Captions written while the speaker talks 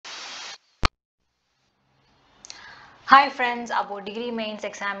Hi friends, about degree mains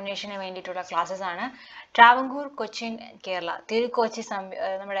examination വേണ്ടിയിട്ടുള്ള classes ആണ്. ട്രാവൻകൂർ, കൊച്ചിൻ, കേരള.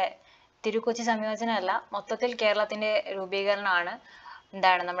 നമ്മുടെ തിരുക്കൊച്ചി സംയോജനമല്ല, മൊത്തത്തിൽ കേരളത്തിന്റെ രൂപീകരണമാണ്.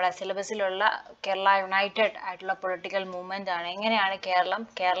 എന്താണ് നമ്മുടെ സിലബസിലുള്ള കേരള യുണൈറ്റഡ് ആയിട്ടുള്ള പൊളിറ്റിക്കൽ മൂവ്മെന്റ് ആണ്. എങ്ങനെയാണ്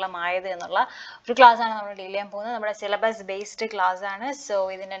കേരളമായത് എന്നുള്ള ഒരു ക്ലാസ് ആണ് നമ്മൾ ഡീൽ ചെയ്യാൻ പോകുന്നത്. നമ്മുടെ സിലബസ് ബേസ്ഡ് ക്ലാസ് ആണ്. സോ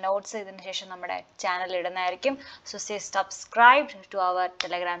ഇതിന്റെ നോട്ട്സ് ഇതിന് ശേഷം നമ്മുടെ ചാനൽ ഇടുന്നതായിരിക്കും. So say subscribe to our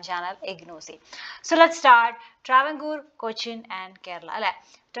Telegram channel Ignosi. So let's start. Travancore, Cochin and Kerala അല്ലെ.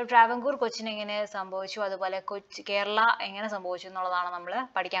 ട്രാവൻകൂർ കൊച്ചിൻ എങ്ങനെ സംഭവിച്ചു, അതുപോലെ കേരള എങ്ങനെ സംഭവിച്ചു എന്നുള്ളതാണ് നമ്മൾ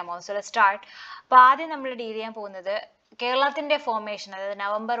പഠിക്കാൻ പോകുന്നത്. So let's start. അപ്പൊ ആദ്യം നമ്മൾ ഡീൽ ചെയ്യാൻ പോകുന്നത് കേരളത്തിന്റെ ഫോർമേഷൻ, അതായത്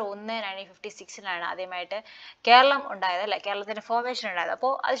November 1, 1956 ആദ്യമായിട്ട് കേരളം ഉണ്ടായത് അല്ലെ, കേരളത്തിന്റെ ഫോർമേഷൻ ഉണ്ടായത്.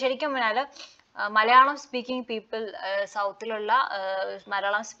 അപ്പോൾ അത് ശരിക്കും പറഞ്ഞാൽ മലയാളം സ്പീക്കിംഗ് പീപ്പിൾ, സൗത്തിലുള്ള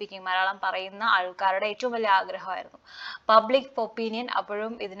മലയാളം പറയുന്ന ആൾക്കാരുടെ ഏറ്റവും വലിയ ആഗ്രഹമായിരുന്നു. പബ്ലിക് ഒപ്പീനിയൻ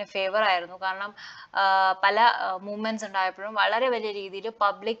അപ്പോഴും ഇതിന് ഫേവർ ആയിരുന്നു. കാരണം പല മൂവ്മെന്റ്സ് ഉണ്ടായപ്പോഴും വളരെ വലിയ രീതിയിൽ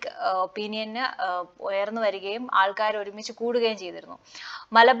പബ്ലിക് ഒപ്പീനിയന് ഉയർന്നു വരികയും ആൾക്കാർ ഒരുമിച്ച് കൂടുകയും ചെയ്തിരുന്നു.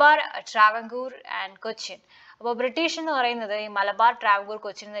 മലബാർ, ട്രാവൻകൂർ ആൻഡ് കൊച്ചിൻ. അപ്പോൾ ബ്രിട്ടീഷ് എന്ന് പറയുന്നത് ഈ മലബാർ, ട്രാവൻകൂർ,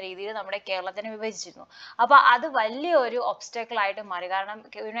 കൊച്ചിൻ എന്ന രീതിയിൽ നമ്മുടെ കേരളത്തിനെ വിഭജിച്ചിരുന്നു. അപ്പൊ അത് വലിയൊരു ഒബ്സ്റ്റക്കിൾ ആയിട്ട് മാറി. കാരണം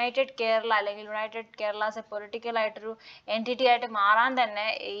യുണൈറ്റഡ് കേരള അല്ലെങ്കിൽ യുണൈറ്റഡ് കേരള പൊളിറ്റിക്കൽ ആയിട്ടൊരു എൻറ്റിറ്റി ആയിട്ട് മാറാൻ തന്നെ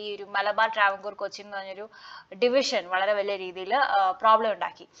ഈ ഒരു മലബാർ, ട്രാവൻകൂർ, കൊച്ചിൻ എന്ന് പറഞ്ഞൊരു ഡിവിഷൻ വളരെ വലിയ രീതിയിൽ പ്രോബ്ലം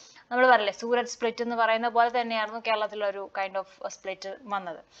ഉണ്ടാക്കി. നമ്മൾ പറയില്ലേ സൂരറ്റ് സ്പ്ലിറ്റ് എന്ന് പറയുന്ന പോലെ തന്നെയായിരുന്നു കേരളത്തിലൊരു കൈൻഡ് ഓഫ് സ്പ്ലിറ്റ്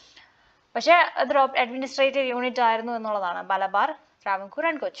വന്നത്. പക്ഷെ അതൊരു അഡ്മിനിസ്ട്രേറ്റീവ് യൂണിറ്റ് ആയിരുന്നു എന്നുള്ളതാണ് മലബാർ, ട്രാവൻകൂർ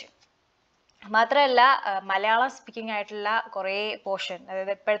ആൻഡ് കൊച്ചിൻ. മാത്രമല്ല മലയാളം സ്പീക്കിംഗ് ആയിട്ടുള്ള കുറേ പോർഷൻ,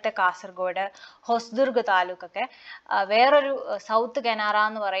 അതായത് ഇപ്പോഴത്തെ കാസർഗോഡ്, ഹൊസ്ദുർഗ് താലൂക്കൊക്കെ വേറൊരു സൗത്ത് കനാറ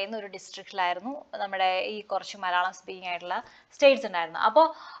എന്ന് പറയുന്ന ഒരു ഡിസ്ട്രിക്റ്റിലായിരുന്നു നമ്മുടെ ഈ കുറച്ച് മലയാളം സ്പീക്കിംഗ് ആയിട്ടുള്ള സ്റ്റേറ്റ്സ് ഉണ്ടായിരുന്നു. അപ്പോൾ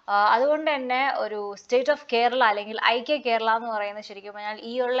അതുകൊണ്ട് തന്നെ ഒരു സ്റ്റേറ്റ് ഓഫ് കേരള അല്ലെങ്കിൽ ഐക്യ കേരള എന്ന് പറയുന്നത് ശരിക്കും പറഞ്ഞാൽ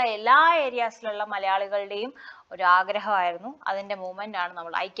ഈ ഉള്ള എല്ലാ ഏരിയാസിലുള്ള മലയാളികളുടെയും ഒരു ആഗ്രഹമായിരുന്നു. അതിന്റെ മൂവ്മെന്റ് ആണ്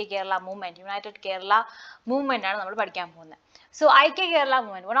നമ്മൾ ഐക്യ Kerala movement, United Kerala movement ആണ് നമ്മൾ പഠിക്കാൻ പോകുന്നത്. So, Aikya Kerala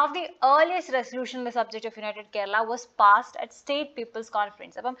movement, one of the earliest resolution in the subject of United Kerala was passed at State People's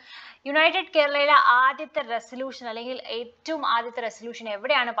Conference. അപ്പം യുണൈറ്റഡ് കേരളയിലെ ആദ്യത്തെ റെസൊല്യൂഷൻ അല്ലെങ്കിൽ ഏറ്റവും ആദ്യത്തെ റെസൊല്യൂഷൻ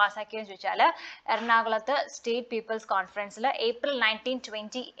എവിടെയാണ് പാസ്സാക്കിയതെന്ന് ചോദിച്ചാൽ എറണാകുളത്ത് സ്റ്റേറ്റ് പീപ്പിൾസ് കോൺഫറൻസിൽ April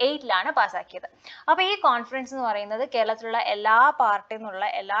 1928 പാസ്സാക്കിയത്. അപ്പോൾ ഈ കോൺഫറൻസ് എന്ന് പറയുന്നത് കേരളത്തിലുള്ള എല്ലാ പാർട്ടിയിൽ നിന്നുള്ള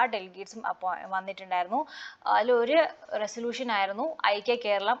എല്ലാ ഡെലിഗേറ്റ്സും വന്നിട്ടുണ്ടായിരുന്നു. അതിലൊരു റെസൊല്യൂഷൻ ആയിരുന്നു ഐക്യ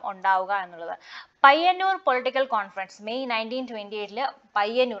കേരളം ഉണ്ടാവുക എന്നുള്ളത്. Payyanur political conference May 1928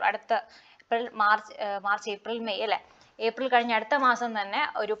 Payyanur, അടുത്ത മാർച്ച് ഏപ്രിൽ മെയ് അല്ലെ, ഏപ്രിൽ കഴിഞ്ഞ അടുത്ത മാസം തന്നെ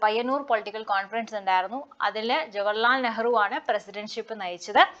ഒരു പയ്യന്നൂർ പൊളിറ്റിക്കൽ കോൺഫറൻസ് ഉണ്ടായിരുന്നു. അതിൽ ജവഹർലാൽ നെഹ്റു ആണ് പ്രസിഡന്റ്ഷിപ്പ്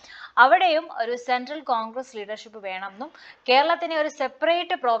നയിച്ചത്. അവിടെയും ഒരു സെൻട്രൽ കോൺഗ്രസ് ലീഡർഷിപ്പ് വേണമെന്നും കേരളത്തിനെ ഒരു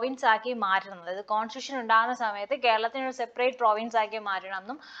സെപ്പറേറ്റ് പ്രൊവിൻസ് ആക്കി മാറ്റണം, അതായത് കോൺസ്റ്റിറ്റ്യൂഷൻ ഉണ്ടാകുന്ന സമയത്ത് കേരളത്തിനെ ഒരു സെപ്പറേറ്റ് പ്രൊവിൻസ് ആക്കി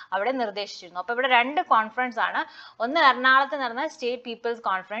മാറ്റണമെന്നും അവിടെ നിർദ്ദേശിച്ചിരുന്നു. അപ്പോൾ ഇവിടെ രണ്ട് കോൺഫറൻസ് ആണ്. ഒന്ന് എറണാകുളത്ത് നടന്ന സ്റ്റേറ്റ് പീപ്പിൾസ്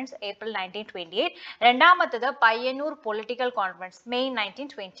കോൺഫറൻസ് April 1928, രണ്ടാമത്തത് Payyanur political conference May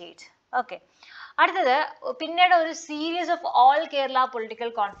 1928. Okay. അടുത്തത് പിന്നീട് ഒരു series of all Kerala political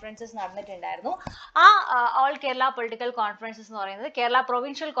conferences നടന്നിട്ടുണ്ടായിരുന്നു. ആ ഓൾ കേരള പൊളിറ്റിക്കൽ കോൺഫറൻസസ് എന്ന് പറയുന്നത് കേരള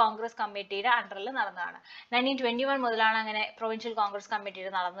പ്രൊവിൻഷ്യൽ കോൺഗ്രസ് കമ്മിറ്റിയുടെ അണ്ടറിൽ നടന്നതാണ്. 1921 മുതലാണ് അങ്ങനെ പ്രൊവിൻഷ്യൽ കോൺഗ്രസ്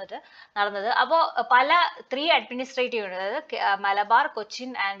കമ്മിറ്റിയുടെ നടന്നത്. അപ്പോൾ പല 3 അഡ്മിനിസ്ട്രേറ്റീവ് യൂണിറ്റ്, അതായത് മലബാർ,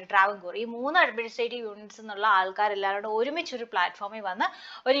 കൊച്ചിൻ ആൻഡ് ട്രാവൻകൂർ, ഈ 3 അഡ്മിനിസ്ട്രേറ്റീവ് യൂണിറ്റ്സ് എന്നുള്ള ആൾക്കാരെല്ലാവരും ഒരുമിച്ച് ഒരു പ്ലാറ്റ്ഫോമിൽ വന്ന്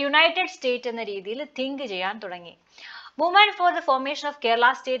ഒരു യുണൈറ്റഡ് സ്റ്റേറ്റ് എന്ന രീതിയിൽ തിങ്ക് ചെയ്യാൻ തുടങ്ങി. Movement for the formation of Kerala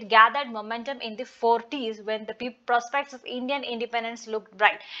state gathered momentum in the 40s when the prospects of Indian independence looked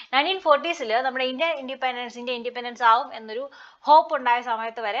bright. 1940s നമ്മുടെ ഇന്ത്യൻ ഇൻഡിപെൻഡൻസ് ആവും എന്നൊരു ഹോപ്പ് ഉണ്ടായ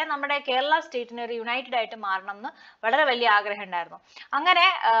സമയത്ത് വരെ നമ്മുടെ കേരള സ്റ്റേറ്റിന് ഒരു യുണൈറ്റഡ് ആയിട്ട് മാറണം എന്ന് വളരെ വലിയ ആഗ്രഹം ഉണ്ടായിരുന്നു. അങ്ങനെ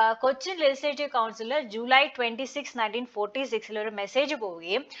കൊച്ചിൻ ലെജിസ്ലേറ്റീവ് കൗൺസിൽ July 26, 1946 ഒരു മെസ്സേജ്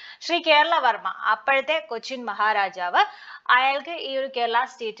പോവുകയും ശ്രീ കേരള വർമ്മ, അപ്പോഴത്തെ കൊച്ചിൻ മഹാരാജാവ്, അയാൾക്ക് ഈ ഒരു കേരള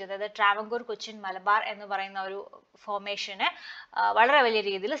സ്റ്റേറ്റ്, അതായത് ട്രാവൻകൂർ, കൊച്ചിൻ, മലബാർ എന്ന് പറയുന്ന ഒരു ഫോർമേഷന് വളരെ വലിയ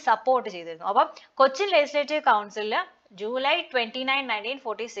രീതിയിൽ സപ്പോർട്ട് ചെയ്തിരുന്നു. അപ്പം കൊച്ചിൻ ലെജിസ്ലേറ്റീവ് കൗൺസിലിൽ July 29,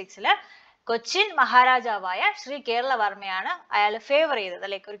 1946 കൊച്ചിൻ മഹാരാജാവായ ശ്രീ കേരള വർമ്മയാണ് അയാൾ ഫേവർ ചെയ്തത്,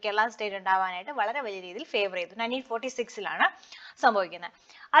 ലൈക്ക് ഒരു കേരള സ്റ്റേറ്റ് ഉണ്ടാവാനായിട്ട് വളരെ വലിയ രീതിയിൽ ഫേവർ ചെയ്തു. 1946 സംഭവിക്കുന്നത്.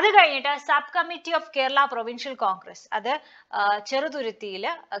 അത് കഴിഞ്ഞിട്ട് sub committee of Kerala provincial Congress, അത് ചെറുതുരുത്തിയിൽ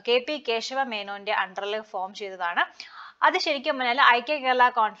KP കേശവ മേനോന്റെ അണ്ടറിൽ ഫോം ചെയ്തതാണ്. അത് ശരിക്കും പറഞ്ഞാൽ ഐക്യ കേരള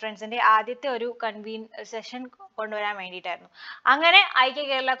കോൺഫറൻസിന്റെ ആദ്യത്തെ ഒരു സെഷൻ കൊണ്ടുവരാൻ വേണ്ടിയിട്ടായിരുന്നു. അങ്ങനെ ഐക്യ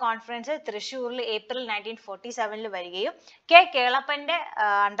കേരള കോൺഫറൻസ് തൃശ്ശൂരിൽ April 1947 വരികയും കേളപ്പന്റെ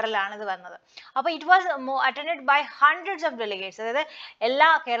അണ്ടറിലാണ് ഇത് വന്നത്. അപ്പൊ it was attended by hundreds of delegates, അതായത്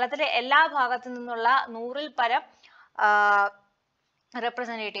കേരളത്തിലെ എല്ലാ ഭാഗത്തു നിന്നുള്ള 100-ൽ പരം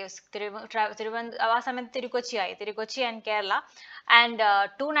representatives ആ സമയത്ത് Thiru-Kochi and Kerala, and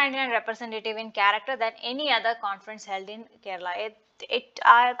 299 representative in character than any other conference held in Kerala.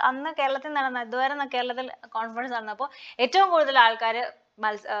 അന്ന് കേരളത്തിൽ നടന്ന ഇതുവരെ കേരളത്തിൽ കോൺഫറൻസ് നടന്നപ്പോൾ ഏറ്റവും കൂടുതൽ ആൾക്കാർ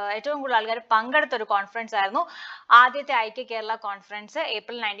പങ്കെടുത്ത ഒരു കോൺഫറൻസ് ആയിരുന്നു ആദ്യത്തെ ഐക്യ Kerala conference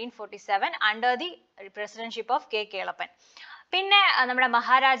April 1947 under the presidentship of K Kelappan. പിന്നെ നമ്മുടെ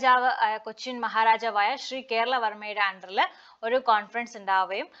മഹാരാജാവ് കൊച്ചിൻ മഹാരാജാവായ ശ്രീ കേരളവർമ്മയുടെ അണ്ടറിൽ ഒരു കോൺഫറൻസ്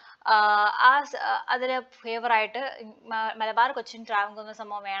ഉണ്ടാവുകയും അതിൽ ഫേവറായിട്ട് മലബാർ കൊച്ചിൻ ട്രാവൻകൂർ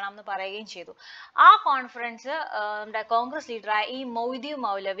സംഭവം വേണമെന്ന് പറയുകയും ചെയ്തു. ആ കോൺഫറൻസ് നമ്മുടെ കോൺഗ്രസ് ലീഡറായ ഈ മൊയ്തീൻ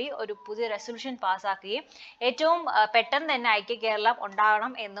മൗലവി ഒരു പുതിയ റെസൊല്യൂഷൻ പാസ്സാക്കുകയും ഏറ്റവും പെട്ടെന്ന് തന്നെ ഐക്യ കേരളം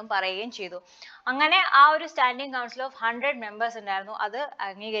ഉണ്ടാകണം എന്നും പറയുകയും ചെയ്തു. അങ്ങനെ ആ ഒരു സ്റ്റാൻഡിംഗ് കൗൺസിൽ ഓഫ് 100 മെമ്പേഴ്സ് ഉണ്ടായിരുന്നു, അത്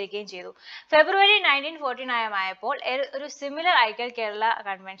അംഗീകരിക്കുകയും ചെയ്തു. ഫെബ്രുവരി 1949 ആയപ്പോൾ ഒരു സിമിലർ ഐക്യ കേരള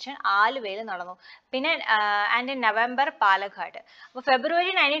കൺവെൻഷൻ ആലുവയിൽ നടന്നു. പിന്നെ ആൻഡ് നവംബർ പാലക്കാട്. അപ്പോൾ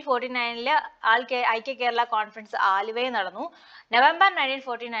ഫെബ്രുവരി 1949 ഐക്യ കേരള കോൺഫറൻസ് ആലുവയിൽ നടന്നു. നവംബർ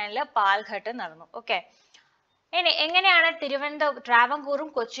 1949 പാലഘട്ട് നടന്നു. ഓക്കെ, ഇനി എങ്ങനെയാണ് ട്രാവൻകൂറും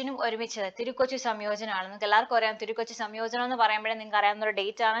കൊച്ചിനും ഒരുമിച്ചത്? തിരുക്കൊച്ചി സംയോജനമാണ്. നിങ്ങൾക്ക് എല്ലാവർക്കും അറിയാം, തിരുക്കൊച്ചി സംയോജനം എന്ന് പറയുമ്പോഴേ നിങ്ങൾക്ക് അറിയാവുന്ന ഒരു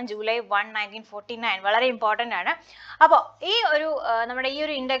ഡേറ്റ് ആണ് ജൂലൈ 1, 1949. വളരെ ഇമ്പോർട്ടന്റ് ആണ്. അപ്പോൾ നമ്മുടെ ഈ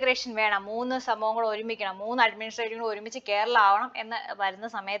ഒരു ഇന്റഗ്രേഷൻ വേണം, 3 സംഭവങ്ങൾ ഒരുമിക്കണം, 3 അഡ്മിനിസ്ട്രേറ്റീവ് ഒരുമിച്ച് കേരള ആവണം എന്ന് വരുന്ന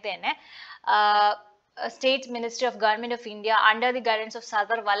സമയത്ത് തന്നെ State Ministry of Government of India under the guidance of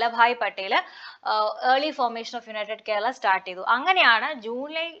Sardar Vallabhbhai Patel early formation of United Kerala start ചെയ്തു. അങ്ങനെയാണ്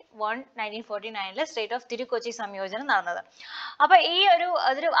ജൂലൈ 1, 1949 സ്റ്റേറ്റ് ഓഫ് തിരുക്കൊച്ചി സംയോജനം നടന്നത്. അപ്പൊ ഈ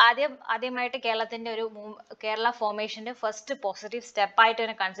അതൊരു ആദ്യമായിട്ട് കേരളത്തിന്റെ കേരള ഫോർമേഷന്റെ ഫസ്റ്റ് പോസിറ്റീവ് സ്റ്റെപ്പ് ആയിട്ട്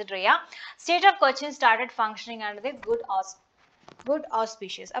തന്നെ കൺസിഡർ ചെയ്യാം. State of Cochin started functioning under the good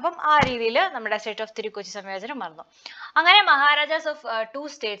auspicious. അപ്പം ആ രീതിയിൽ നമ്മുടെ സ്റ്റേറ്റ് ഓഫ് തിരുക്കൊച്ചി സംയോജനം നടന്നു. അങ്ങനെ Maharajas of 2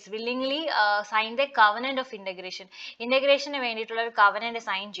 states willingly sign the covenant of ഇന്റഗ്രേഷന് വേണ്ടിയിട്ടുള്ള ഒരു കവനന്റ്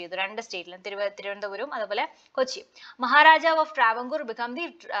സൈൻ ചെയ്തു 2 സ്റ്റേറ്റിലും, തിരുവനന്തപുരം അതുപോലെ കൊച്ചി. മഹാരാജാവ് ഓഫ് ട്രാവൻകൂർ ബിക്കം ദി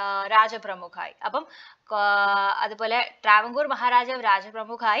രാജപ്രമുഖായി. അപ്പം അതുപോലെ ട്രാവൻകൂർ മഹാരാജാവ്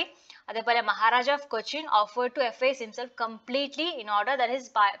രാജപ്രമുഖായി. അതേപോലെ Maharaja of Cochin offered to എഫേസ് himself completely in order that his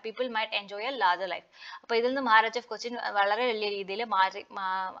people might enjoy A larger life. അപ്പോൾ ഇതിൽ നിന്ന് മഹാരാജ ഓഫ് കൊച്ചിൻ വളരെ വലിയ രീതിയിൽ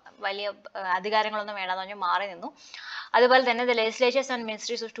വലിയ അധികാരങ്ങളൊന്നും വേണമെന്ന് പറഞ്ഞ് മാറി നിന്നു. അതുപോലെ തന്നെ the legislatures and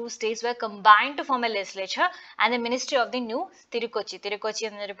ministries of 2 states were combined to form a legislature and the ministry of the new Thiru-Kochi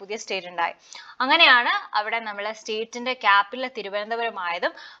എന്നൊരു പുതിയ സ്റ്റേറ്റ് ഉണ്ടായി. അങ്ങനെയാണ് അവിടെ നമ്മളെ സ്റ്റേറ്റിന്റെ ക്യാപിറ്റൽ തിരുവനന്തപുരം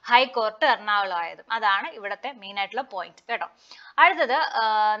ആയതും ഹൈക്കോർട്ട് എറണാകുളം ആയതും. അതാണ് ഇവിടുത്തെ മെയിൻ ആയിട്ടുള്ള പോയിന്റ് കേട്ടോ. അടുത്തത്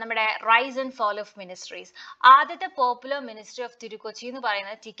നമ്മുടെ rice and fall of ministries. ആദ്യത്തെ പോപ്പുലർ മിനിസ്ട്രി ഓഫ് തിരുക്കൊച്ചി എന്ന്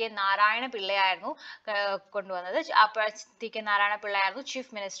പറയുന്നത് ടി.കെ. നാരായണ പിള്ളയായിരുന്നു കൊണ്ടുവന്നത്. അപ്പോൾ TK. Narayana പിള്ളയായിരുന്നു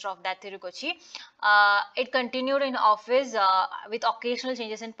chief minister of that Thiru-Kochi. It continued in office with occasional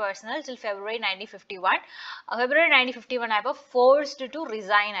changes in personal till ഫെബ്രുവരി 1951. ഫെബ്രുവരി 1951 ആയപ്പോൾ ഫോഴ്സ്ഡ് ടു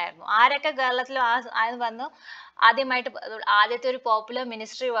റിസൈൻ ആയിരുന്നു. ആരൊക്കെ കേരളത്തിൽ വന്നു? ആദ്യത്തെ ഒരു പോപ്പുലർ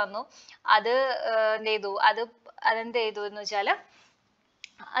മിനിസ്ട്രി വന്നു. അത് അതെന്ത് ചെയ്തു എന്ന് വെച്ചാൽ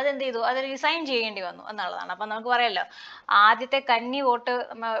അത് റിസൈൻ ചെയ്യേണ്ടി വന്നു എന്നുള്ളതാണ്. അപ്പൊ നമുക്ക് പറയാമല്ലോ, ആദ്യത്തെ കന്നി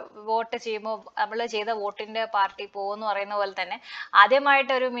വോട്ട് ചെയ്യുമ്പോൾ നമ്മൾ ചെയ്ത വോട്ടിന്റെ പാർട്ടി പോകുമെന്ന് പറയുന്ന പോലെ തന്നെ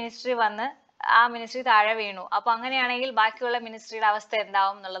ആദ്യമായിട്ട് ഒരു മിനിസ്ട്രി വന്ന് ആ മിനിസ്ട്രി താഴെ വീണു. അപ്പൊ അങ്ങനെയാണെങ്കിൽ ബാക്കിയുള്ള മിനിസ്ട്രിയുടെ അവസ്ഥ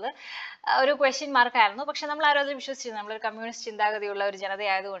എന്താവും എന്നുള്ളത് ഒരു ക്വസ്റ്റ്യൻ മാർക്ക് ആയിരുന്നു. പക്ഷെ നമ്മൾ ആരും അത് വിശ്വസിച്ചില്ല. നമ്മളൊരു കമ്മ്യൂണിസ്റ്റ് ചിന്താഗതിയുള്ള ഒരു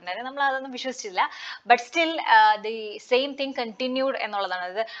ജനതയായതുകൊണ്ട് തന്നെ നമ്മൾ അതൊന്നും വിശ്വസിച്ചില്ല. But still the same thing continued എന്നുള്ളതാണ്.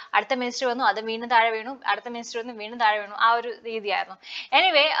 അത് അടുത്ത മിനിസ്റ്റർ വന്നു, അത് വീണ്ടും താഴെ വീണു, അടുത്ത മിനിസ്റ്റർ വന്നു, വീണ്ടും താഴെ വീണു, ആ ഒരു രീതിയായിരുന്നു.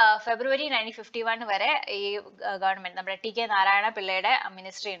 എനിവേ ഫെബ്രുവരി 1951 വരെ ഈ ഗവൺമെന്റ് നമ്മുടെ ടി.കെ. നാരായണ പിള്ളയുടെ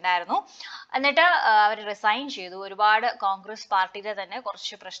മിനിസ്ട്രി ഉണ്ടായിരുന്നു. എന്നിട്ട് അവർ റിസൈൻ ചെയ്തു. ഒരുപാട് കോൺഗ്രസ് പാർട്ടിയിലെ തന്നെ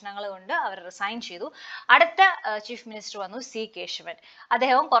കുറച്ച് പ്രശ്നങ്ങൾ കൊണ്ട് അവർ റിസൈൻ ചെയ്തു. അടുത്ത ചീഫ് മിനിസ്റ്റർ വന്നു സി കേശവൻ.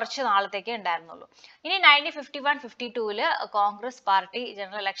 അദ്ദേഹവും കുറച്ച് നാളത്തേക്ക് ഉണ്ടായിരുന്നുള്ളൂ. ഇനി 1951-52 കോൺഗ്രസ് പാർട്ടി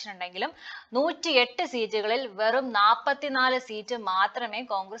ജനറൽ ഇലക്ഷൻ ഉണ്ടെങ്കിലും 108 സീറ്റുകളിൽ വെറും 44 സീറ്റ് മാത്രമേ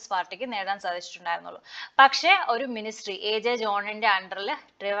കോൺഗ്രസ് പാർട്ടിക്ക് നേടാൻ സാധിച്ചിട്ടുണ്ടായിരുന്നുള്ളൂ. പക്ഷേ ഒരു മിനിസ്ട്രി A.J. ജോണിന്റെ അണ്ടറിൽ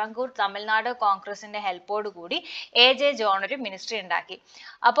ട്രാവൻകൂർ തമിഴ്നാട് കോൺഗ്രസിന്റെ ഹെൽപ്പോട് കൂടി A.J. ജോൺ ഒരു മിനിസ്ട്രി ഉണ്ടാക്കി.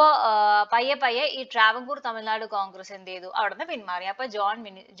 അപ്പോൾ പയ്യെ ഈ ട്രാവൻകൂർ തമിഴ്നാട് കോൺഗ്രസ് എന്ത് ചെയ്തു? അവിടെ നിന്ന് പിന്മാറി. അപ്പൊ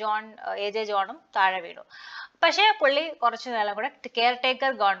A.J. ജോണും താഴെ വീണു. പക്ഷേ പുള്ളി കുറച്ചു നാളും കൂടെ കെയർ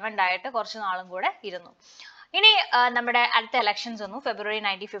ടേക്കർ ഗവൺമെന്റ് ആയിട്ട് കുറച്ചു നാളും കൂടെ ഇരുന്നു. ഇനി നമ്മുടെ അടുത്ത ഇലക്ഷൻസ് വന്നു. ഫെബ്രുവരി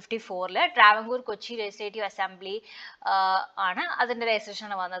 1954 ട്രാവൻകൂർ കൊച്ചി ലെജിസ്ലേറ്റീവ് അസംബ്ലി ആണ് അതിന്റെ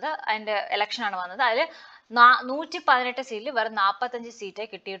രജിസ്ട്രേഷൻ വന്നത്, അതിന്റെ ഇലക്ഷൻ ആണ് വന്നത്. അതിൽ 118 സീറ്റിൽ വെറും 45 സീറ്റേ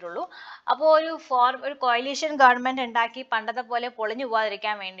കിട്ടിയിട്ടുള്ളൂ. അപ്പോൾ ഒരു കോalition ഗവൺമെന്റ് ഉണ്ടാക്കി പണ്ടത്തെ പോലെ പൊളിഞ്ഞു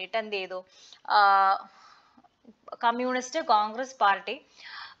പോകാതിരിക്കാൻ വേണ്ടിയിട്ട് എന്ത് ചെയ്തു? കമ്മ്യൂണിസ്റ്റ് കോൺഗ്രസ്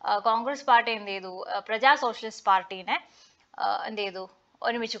പാർട്ടി എന്ത് ചെയ്തു? പ്രജാ സോഷ്യലിസ്റ്റ് പാർട്ടീനെ എന്ത് ചെയ്തു?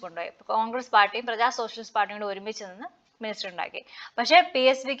 ഒരുമിച്ച് കൊണ്ടുപോയി. കോൺഗ്രസ് പാർട്ടിയും പ്രജാ സോഷ്യലിസ്റ്റ് പാർട്ടിയും കൂടെ ഒരുമിച്ച് നിന്ന് മിനിസ്റ്റർ ഉണ്ടാക്കി. പക്ഷേ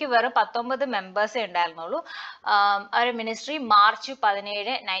PSBക്ക് വെറും 19 മെമ്പേഴ്സേ ഉണ്ടായിരുന്നുള്ളൂ. ആ ഒരു ministry March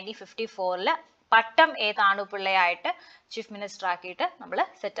 17 1954 Pattom A താണുപിള്ളയായിട്ട് chief minister ആക്കിയിട്ട് നമ്മൾ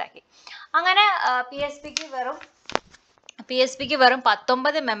സെറ്റാക്കി. അങ്ങനെ PSBക്ക് വെറും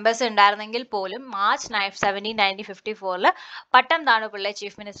 19 മെമ്പേഴ്സ് ഉണ്ടായിരുന്നെങ്കിൽ പോലും മാർച്ച് 17 1954 പട്ടം താണുപിള്ള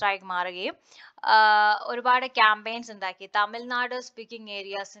ചീഫ് മിനിസ്റ്റർ ആയി മാറുകയും ഒരുപാട് ക്യാമ്പയിൻസ് ഉണ്ടാക്കി. Tamil Nadu speaking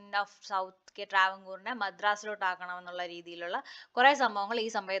areas of south ട്രാവൻകൂറിനെ മദ്രാസിലോട്ട് ആക്കണമെന്നുള്ള രീതിയിലുള്ള കുറെ സംഭവങ്ങൾ ഈ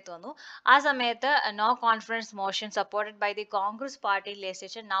സമയത്ത് വന്നു. ആ സമയത്ത് no confidence motion supported by the Congress party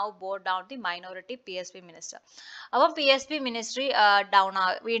legislature now board down the minority PSB minister. അപ്പം PSB മിനിസ്ട്രി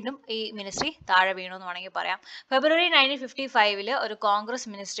വീണ്ടും ഈ മിനിസ്ട്രി താഴെ വീണു എന്ന് വേണമെങ്കിൽ പറയാം. ഫെബ്രുവരി 1955 ഒരു കോൺഗ്രസ്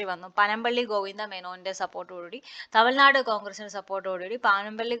മിനിസ്ട്രി വന്നു. പനമ്പള്ളി ഗോവിന്ദ മേനോന്റെ സപ്പോർട്ടോടുകൂടി, തമിഴ്നാട് കോൺഗ്രസിന്റെ സപ്പോർട്ടോടുകൂടി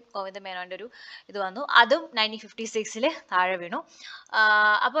പനമ്പള്ളി ഗോവിന്ദ മേനോന്റെ ഒരു ഇത് വന്നു. അതും 1956 താഴെ വീണു.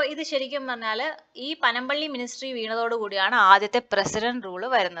 അപ്പോൾ ഇത് ശരിക്കും പറഞ്ഞാൽ ഈ പനമ്പള്ളി മിനിസ്ട്രി വീണതോടുകൂടിയാണ് ആദ്യത്തെ പ്രസിഡന്റ് റൂള്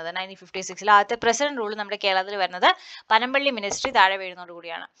വരുന്നത്. 1956 ആദ്യത്തെ പ്രസിഡന്റ് റൂൾ നമ്മുടെ കേരളത്തിൽ വരുന്നത് പനമ്പള്ളി മിനിസ്ട്രി താഴെ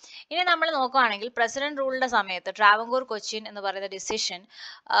വീഴുന്നതോടുകൂടിയാണ്. ഇനി നമ്മൾ നോക്കുകയാണെങ്കിൽ പ്രസിഡന്റ് റൂളിന്റെ സമയത്ത് ട്രാവൻകൂർ കൊച്ചിൻ എന്ന് പറയുന്ന ഡിസിഷൻ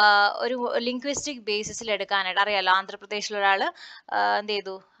ഒരു ലിംഗ്വിസ്റ്റിക് ബേസിസിൽ എടുക്കാനായിട്ട്, അറിയാലോ ആന്ധ്രാപ്രദേശിൽ ഒരാൾ എന്ത്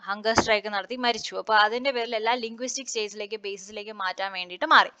ചെയ്തു, ഹങ്കർ സ്ട്രൈക്ക് നടത്തി മരിച്ചു. അപ്പോൾ അതിന്റെ പേരിൽ എല്ലാ ലിംഗ്വിസ്റ്റിക് ബേസിസിലേക്ക് മാറ്റാൻ വേണ്ടിയിട്ട്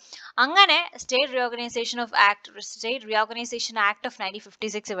മാറി. അങ്ങനെ സ്റ്റേറ്റ് റിയോർഗനൈസേഷൻ ആക്ട് ഓഫ്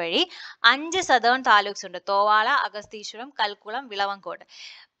 1956 വഴി 5 സദേൺ താലൂക്സ് ഉണ്ട്. തോവാള, അഗസ്തീശ്വരം, കൽക്കുളം, വിളവങ്കോട്.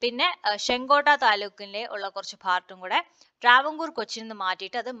 പിന്നെ ചെങ്കോട്ട താലൂക്കിലെ ഉള്ള കുറച്ച് പാർട്ടും കൂടെ ട്രാവൻകൂർ കൊച്ചിയിൽ നിന്ന്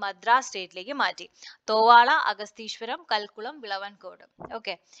മാറ്റിയിട്ട് അത് മദ്രാസ് സ്റ്റേറ്റിലേക്ക് മാറ്റി. തോവാള, അഗസ്തീശ്വരം, കൽക്കുളം, വിളവൻകോട്.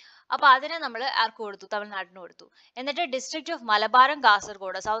 ഓക്കെ, അപ്പൊ അതിനെ നമ്മൾ ആർക്ക് കൊടുത്തു? തമിഴ്നാടിന് കൊടുത്തു. എന്നിട്ട് district of മലബാറും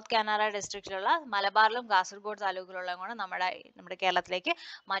Kasaragod, south Canara ഡിസ്ട്രിക്റ്റിലുള്ള മലബാറിലും Kasaragod താലൂക്കിലുള്ള കൂടെ നമ്മുടെ കേരളത്തിലേക്ക്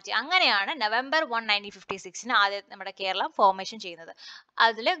മാറ്റി. അങ്ങനെയാണ് November 1 1956 ആദ്യം നമ്മുടെ കേരളം ഫോർമേഷൻ ചെയ്യുന്നത്.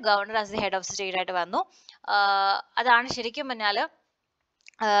 അതിൽ governor as the head of state ആയിട്ട് വന്നു. അതാണ് ശരിക്കും പറഞ്ഞാൽ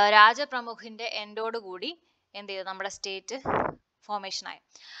രാജപ്രമുഖിന്റെ എൻഡോടുകൂടി എന്ത് ചെയ്തു, നമ്മുടെ സ്റ്റേറ്റ് ഫോർമേഷൻ ആയി.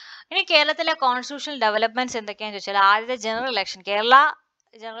 ഇനി കേരളത്തിലെ കോൺസ്റ്റിറ്റ്യൂഷണൽ ഡെവലപ്മെന്റ്സ് എന്തൊക്കെയാണെന്ന് ചോദിച്ചാൽ, ആദ്യത്തെ general election, Kerala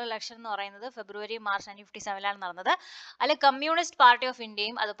general election എന്ന് പറയുന്നത് ഫെബ്രുവരി മാർച്ച് 1957 നടന്നത്. അതിൽ കമ്മ്യൂണിസ്റ്റ് പാർട്ടി ഓഫ്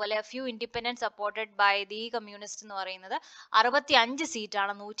ഇന്ത്യയും അതുപോലെ few independent supported by the communist എന്ന് പറയുന്നത് 65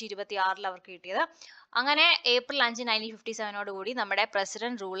 സീറ്റാണ് 126 അവർക്ക് കിട്ടിയത്. അങ്ങനെ ഏപ്രിൽ 5 1957 കൂടി നമ്മുടെ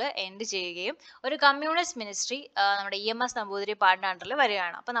പ്രസിഡന്റ് റൂള് എൻഡ് ചെയ്യുകയും ഒരു കമ്മ്യൂണിസ്റ്റ് മിനിസ്ട്രി നമ്മുടെ EMS നമ്പൂതിരിപ്പാടിന്റെ അണ്ടറിൽ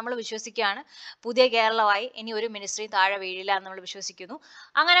വരികയാണ്. അപ്പൊ നമ്മൾ വിശ്വസിക്കുകയാണ് പുതിയ കേരളമായി ഇനി ഒരു മിനിസ്ട്രി താഴെ വീഴില്ല എന്ന് നമ്മൾ വിശ്വസിക്കുന്നു.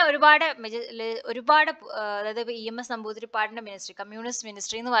 അങ്ങനെ ഒരുപാട് അതായത് EMS നമ്പൂതിരിപ്പാടിന്റെ മിനിസ്ട്രി, കമ്മ്യൂണിസ്റ്റ്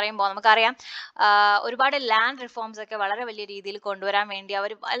മിനിസ്ട്രി എന്ന് പറയുമ്പോൾ നമുക്കറിയാം ഒരുപാട് ലാൻഡ് റിഫോംസ് ഒക്കെ വളരെ വലിയ രീതിയിൽ കൊണ്ടുവരാൻ വേണ്ടി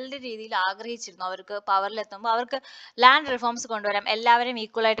അവർ വലിയ രീതിയിൽ ആഗ്രഹിച്ചിരുന്നു. അവർക്ക് പവറിലെത്തുമ്പോൾ അവർക്ക് ലാൻഡ് റിഫോംസ് കൊണ്ടുവരാം, എല്ലാവരെയും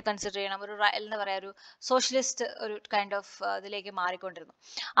ഈക്വൽ ആയിട്ട് കൺസിഡർ ചെയ്യണം, ഒരു എന്താ പറയാ, ഒരു സോഷ്യലിസ്റ്റ് ഒരു കൈൻഡ് ഓഫ് ഇതിലേക്ക് മാറിക്കൊണ്ടിരുന്നു.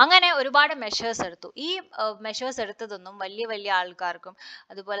 അങ്ങനെ ഒരുപാട് മെഷേഴ്സ് എടുത്തു. ഈ മെഷേഴ്സ് എടുത്തതൊന്നും വലിയ വലിയ ആൾക്കാർക്കും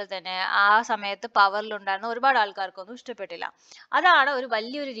അതുപോലെ തന്നെ ആ സമയത്ത് പവറിലുണ്ടായിരുന്ന ഒരുപാട് ആൾക്കാർക്കൊന്നും ഇഷ്ടപ്പെട്ടില്ല. അതാണ് ഒരു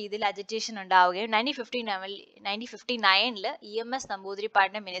വലിയൊരു രീതിയിൽ അജിറ്റേഷൻ ഉണ്ടാവുകയും 1959 EMS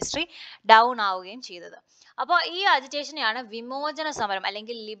നമ്പൂതിരിപ്പാടിന്റെ മിനിസ്ട്രി ഡൗൺ ആവുകയും ചെയ്തത്. അപ്പോൾ ഈ അജിറ്റേഷനെയാണ് വിമോചന സമരം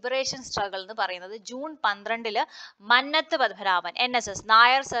അല്ലെങ്കിൽ ലിബറേഷൻ സ്ട്രഗിൾ എന്ന് പറയുന്നത്. June 12 Mannath Padmanabhan NSS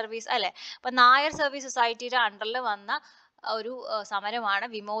Nair service അല്ലെ, അപ്പൊ നായർ സർവീസ് സൊസൈറ്റിയുടെ അണ്ടറിൽ വന്ന ഒരു സമരമാണ്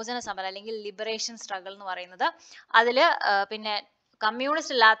വിമോചന സമരം അല്ലെങ്കിൽ ലിബറേഷൻ സ്ട്രഗിൾ എന്ന് പറയുന്നത്. അതില് പിന്നെ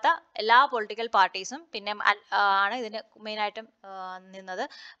കമ്മ്യൂണിസ്റ്റ് ഇല്ലാത്ത എല്ലാ പൊളിറ്റിക്കൽ പാർട്ടീസും പിന്നെ ആണ് ഇതിന് മെയിനായിട്ടും നിന്നത്.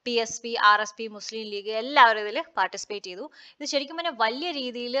 PSP, RSP, മുസ്ലിം ലീഗ് എല്ലാവരും ഇതിൽ പാർട്ടിസിപ്പേറ്റ് ചെയ്തു. ഇത് ശരിക്കും പറഞ്ഞാൽ വലിയ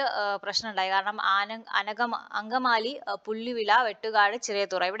രീതിയിൽ പ്രശ്നം ഉണ്ടായി. കാരണം അങ്കമാലി, പുള്ളിവില, വെട്ടുകാട്,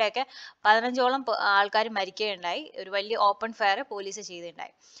 ചിറയത്തുറ ഇവിടെയൊക്കെ 15ഓളം ആൾക്കാർ മരിക്കുകയുണ്ടായി. ഒരു വലിയ ഓപ്പൺ ഫയർ പോലീസ്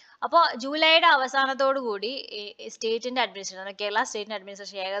ചെയ്തിട്ടുണ്ടായി. അപ്പോൾ ജൂലൈയുടെ അവസാനത്തോടു കൂടി സ്റ്റേറ്റിന്റെ അഡ്മിനിസ്ട്രേഷൻ, കേരള സ്റ്റേറ്റിന്റെ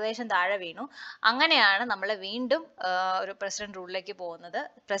അഡ്മിനിസ്ട്രേഷൻ ഏകദേശം താഴെ വീണു. അങ്ങനെയാണ് നമ്മൾ വീണ്ടും ഒരു പ്രസിഡന്റ് റൂളിലേക്ക് പോകുന്നത്.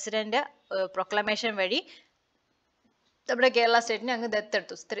 പ്രസിഡന്റ് പ്രൊക്ലമേഷൻ വഴി നമ്മുടെ കേരള സ്റ്റേറ്റിനെ അങ്ങ്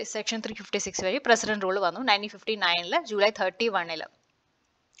ദത്തെടുത്തു. സെക്ഷൻ 356 വഴി പ്രസിഡന്റ് റൂൾ വന്നു 1959 ജൂലൈ 31.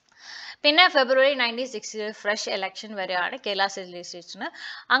 പിന്നെ ഫെബ്രുവരി 1960 ഫ്രഷ് ഇലക്ഷൻ വരെയാണ് കേരള സ്റ്റേറ്റ് ലെജിസ്ലേച്ചറിന്.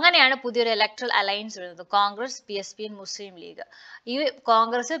 അങ്ങനെയാണ് പുതിയൊരു ഇലക്ട്രൽ അലയൻസ് വരുന്നത്, കോൺഗ്രസ്, PSP, മുസ്ലിം ലീഗ്. ഈ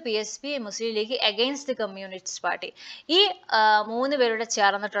Congress, PSP, Muslim league against the communist party. ഈ 3 പേരുടെ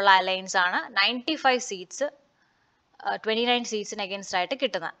ചേർന്നിട്ടുള്ള അലയൻസ് ആണ് 95 സീറ്റ്സ് 29 സീറ്റ്സിന് അഗെയിൻസ്റ്റ് ആയിട്ട്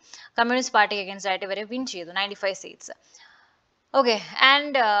കിട്ടുന്നത്. കമ്മ്യൂണിസ്റ്റ് പാർട്ടിക്ക് അഗെയിൻസ്റ്റ് ആയിട്ട് ഇവരെ വിൻ ചെയ്തു 95 seats. Okay,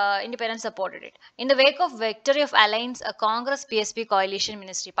 and independents supported it. In the wake of victory of alliance, a Congress PSP coalition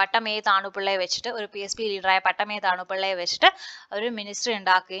ministry, Pattom A താണുപിള്ളയെ വെച്ചിട്ട് ഒരു PSP ലീഡറായ പട്ടം എ താണുപിള്ളയെ വെച്ചിട്ട് ഒരു മിനിസ്റ്റർ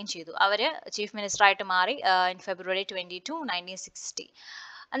ഉണ്ടാക്കുകയും ചെയ്തു. അവര് ചീഫ് മിനിസ്റ്റർ ആയിട്ട് മാറി in February 22, 1960.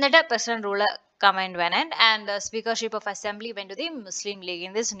 എന്നിട്ട് president rule come and went, and speakership of assembly went to the Muslim League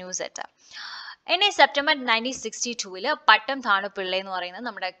in this new setup. ഇനി സെപ്റ്റംബർ 1962 പട്ടം താണു പിള്ള എന്ന് പറയുന്നത്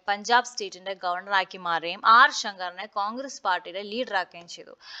നമ്മുടെ പഞ്ചാബ് സ്റ്റേറ്റിന്റെ ഗവർണറാക്കി മാറുകയും ആർ ശങ്കറിനെ കോൺഗ്രസ് പാർട്ടിയുടെ ലീഡറാക്കുകയും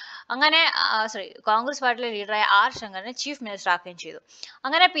ചെയ്തു. അങ്ങനെ കോൺഗ്രസ് പാർട്ടിയിലെ ലീഡറായ ആർ ശങ്കറിനെ ചീഫ് മിനിസ്റ്റർ ആക്കുകയും ചെയ്തു.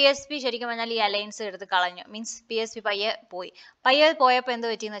 അങ്ങനെ PSP ശരിക്കും പറഞ്ഞാൽ ഈ അലയൻസ് എടുത്ത് കളഞ്ഞു. മീൻസ് PSP പയ്യെ പോയപ്പോൾ എന്ത്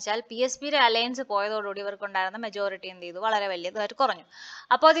പറ്റിയെന്ന് വെച്ചാൽ PSPയുടെ അലയൻസ് പോയതോടുകൂടി ഇവർക്കുണ്ടായിരുന്ന മെജോറിറ്റി എന്ത് ചെയ്തു, വളരെ വലിയതായിട്ട് കുറഞ്ഞു.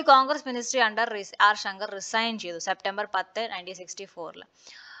 അപ്പോൾ the Congress ministry under R Shankar resign ചെയ്തു സെപ്റ്റംബർ 10, 1964.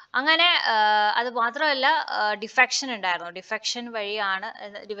 അങ്ങനെ അത് മാത്രമല്ല, ഡിഫെക്ഷൻ ഉണ്ടായിരുന്നു. ഡിഫെക്ഷൻ വഴിയാണ്,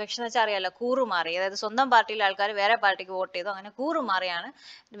 ഡിഫെക്ഷൻ എന്ന് വെച്ചാൽ അറിയാലോ, കൂറുമാറി. അതായത് സ്വന്തം പാർട്ടിയിലെ ആൾക്കാർ വേറെ പാർട്ടിക്ക് വോട്ട് ചെയ്തു. അങ്ങനെ കൂറുമാറിയാണ്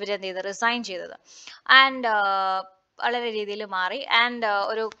ഇവരെന്ത് ചെയ്തത്, റിസൈൻ ചെയ്തത്. ആൻഡ് വളരെ രീതിയിൽ മാറി. ആൻഡ്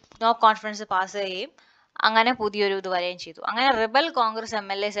ഒരു നോ കോൺഫിഡൻസ് പാസ് ചെയ്യുകയും അങ്ങനെ പുതിയൊരു ഇത് വരികയും ചെയ്തു. അങ്ങനെ റിബൽ കോൺഗ്രസ്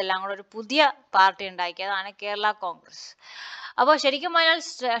MLAs എല്ലാം കൂടെ ഒരു പുതിയ പാർട്ടി ഉണ്ടാക്കിയതാണ് കേരള കോൺഗ്രസ്. അപ്പോൾ ശരിക്കും പറഞ്ഞാൽ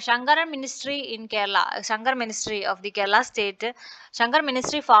Shankar ministry in Kerala, Shankar ministry of the Kerala state, Shankar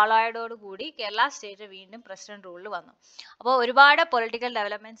ministry follow ആയതോടുകൂടി Kerala state വീണ്ടും പ്രസിഡന്റ് റൂളിൽ വന്നു. അപ്പോൾ ഒരുപാട് പൊളിറ്റിക്കൽ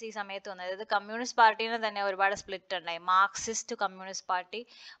ഡെവലപ്മെന്റ്സ് ഈ സമയത്ത് വന്നു. അതായത് കമ്മ്യൂണിസ്റ്റ് പാർട്ടിന് തന്നെ ഒരുപാട് സ്പ്ലിറ്റ് ഉണ്ടായി. മാർക്സിസ്റ്റ് കമ്മ്യൂണിസ്റ്റ് പാർട്ടി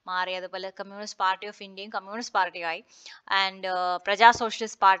മാറി, അതുപോലെ കമ്മ്യൂണിസ്റ്റ് പാർട്ടി ഓഫ് ഇന്ത്യയും communist പാർട്ടിയായി. And Praja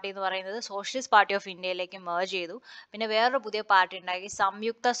socialist party എന്ന് പറയുന്നത് സോഷ്യലിസ്റ്റ് പാർട്ടി ഓഫ് ഇന്ത്യയിലേക്ക് മേർജ് ചെയ്തു. പിന്നെ വേറൊരു പുതിയ പാർട്ടി ഉണ്ടാക്കി,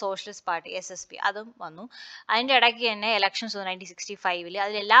 സംയുക്ത സോഷ്യലിസ്റ്റ് പാർട്ടി SSP, അതും വന്നു. അതിൻ്റെ ഇടയ്ക്ക് തന്നെ ഇലക്ഷൻസ് 1965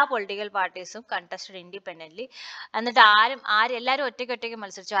 അതിൽ എല്ലാ പൊളിറ്റിക്കൽ പാർട്ടീസും കണ്ടസ്റ്റഡ് ഇൻഡിപെൻഡൻ്റ്ലി. എന്നിട്ട് എല്ലാവരും ഒറ്റയ്ക്ക്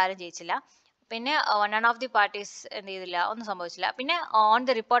മത്സരിച്ചു, ആരും ജയിച്ചില്ല. പിന്നെ നൺ ഓഫ് ദി പാർട്ടീസ് എന്ത് ചെയ്തില്ല, ഒന്നും സംഭവിച്ചില്ല. പിന്നെ on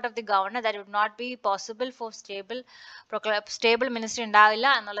the report of the governor that would not be possible for stable minister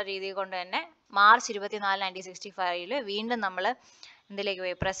ഉണ്ടാവില്ല എന്നുള്ള രീതി കൊണ്ട് തന്നെ മാർച്ച് 24, 1965 വീണ്ടും നമ്മൾ എന്തിലേക്ക്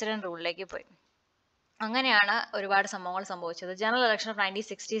പോയി, പ്രസിഡന്റ് റൂളിലേക്ക് പോയി. അങ്ങനെയാണ് ഒരുപാട് സംഭവങ്ങൾ സംഭവിച്ചത്. ജനറൽ ഇലക്ഷൻ ഓഫ്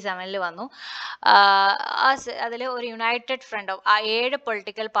 1967 വന്നു. അതിൽ ഒരു United front of 7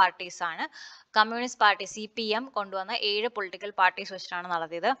 political പാർട്ടീസാണ്, communist party CPM കൊണ്ടുവന്ന 7 പൊളിറ്റിക്കൽ പാർട്ടീസ് വെച്ചിട്ടാണ്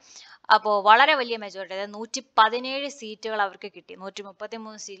നടത്തിയത്. അപ്പോൾ വളരെ വലിയ മെജോറിറ്റി, അതായത് 117 സീറ്റുകൾ അവർക്ക് കിട്ടി.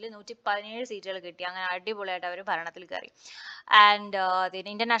 133 സീറ്റിൽ 117 സീറ്റുകൾ കിട്ടി. അങ്ങനെ അടിപൊളിയായിട്ട് അവർ ഭരണത്തിൽ കയറി. And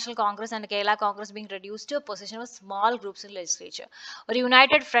international Congress and Kerala Congress being reduced to position of small groups in legislature. ഒരു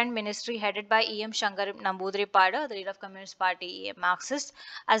United front ministry headed by EM Shankar Namboodiripad, the leader of Communist Party Marxist,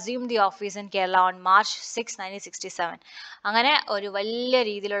 assumed the office in Kerala on March 6, 1967. അങ്ങനെ ഒരു വലിയ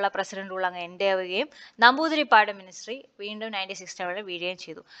രീതിയിലുള്ള president rule അങ്ങ് end ആവുകയും Namboodiripad ministry വീണ്ടും 1967 വീഴുകയും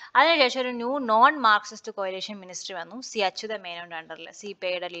ചെയ്തു. അതിനുശേഷം ഒരു ന്യൂ നോൺ മാർക്സിസ്റ്റ് കോalition മിനിസ്ട്രി വന്നു. അച്യുത മേനോന്റെ അണ്ടറിൽ,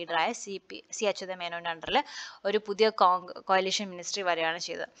 CPIയുടെ ലീഡറായ അച്യുത മേനോന്റെ അണ്ടറിൽ ഒരു പുതിയ കോalition മിനിസ്ട്രി വരികയാണ്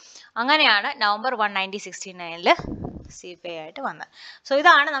ചെയ്തത്. അങ്ങനെയാണ് നവംബർ 1, 1969 CPI ആയിട്ട് വന്നത്. സോ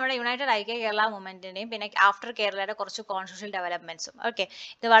ഇതാണ് നമ്മുടെ യുണൈറ്റഡ് ഐക്യ കേരള മൂവ്മെന്റിന്റെയും പിന്നെ ആഫ്റ്റർ കേരളയുടെ കുറച്ച് കോൺസ്റ്റിറ്റ്യൂഷണൽ ഡെവലപ്മെന്റ്സും. ഓക്കെ,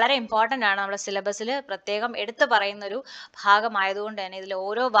 ഇത് വളരെ ഇമ്പോർട്ടൻ്റ് ആണ്, നമ്മുടെ സിലബസിൽ പ്രത്യേകം എടുത്തു പറയുന്ന ഒരു ഭാഗമായതുകൊണ്ട് തന്നെ ഇതിൽ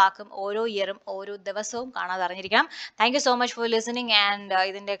ഓരോ വാക്കും ഓരോ ഇയറും ഓരോ ദിവസവും കാണാതെ അറിഞ്ഞിരിക്കണം. Thank you so much for listening. And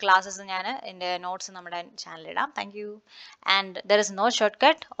ഇതിൻ്റെ ക്ലാസ്സസ് ഞാൻ എൻ്റെ നോട്ട്സ് നമ്മുടെ ചാനലിൽ ഇടാം. Thank you. And there is no short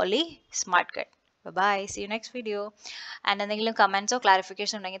cut, only smart cut. By, see you next video. And എന്തെങ്കിലും കമൻസോ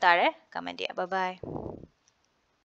ക്ലാരിഫിക്കേഷൻ ഉണ്ടെങ്കിൽ താഴെ കമൻറ്റ് ചെയ്യാം. ബൈ.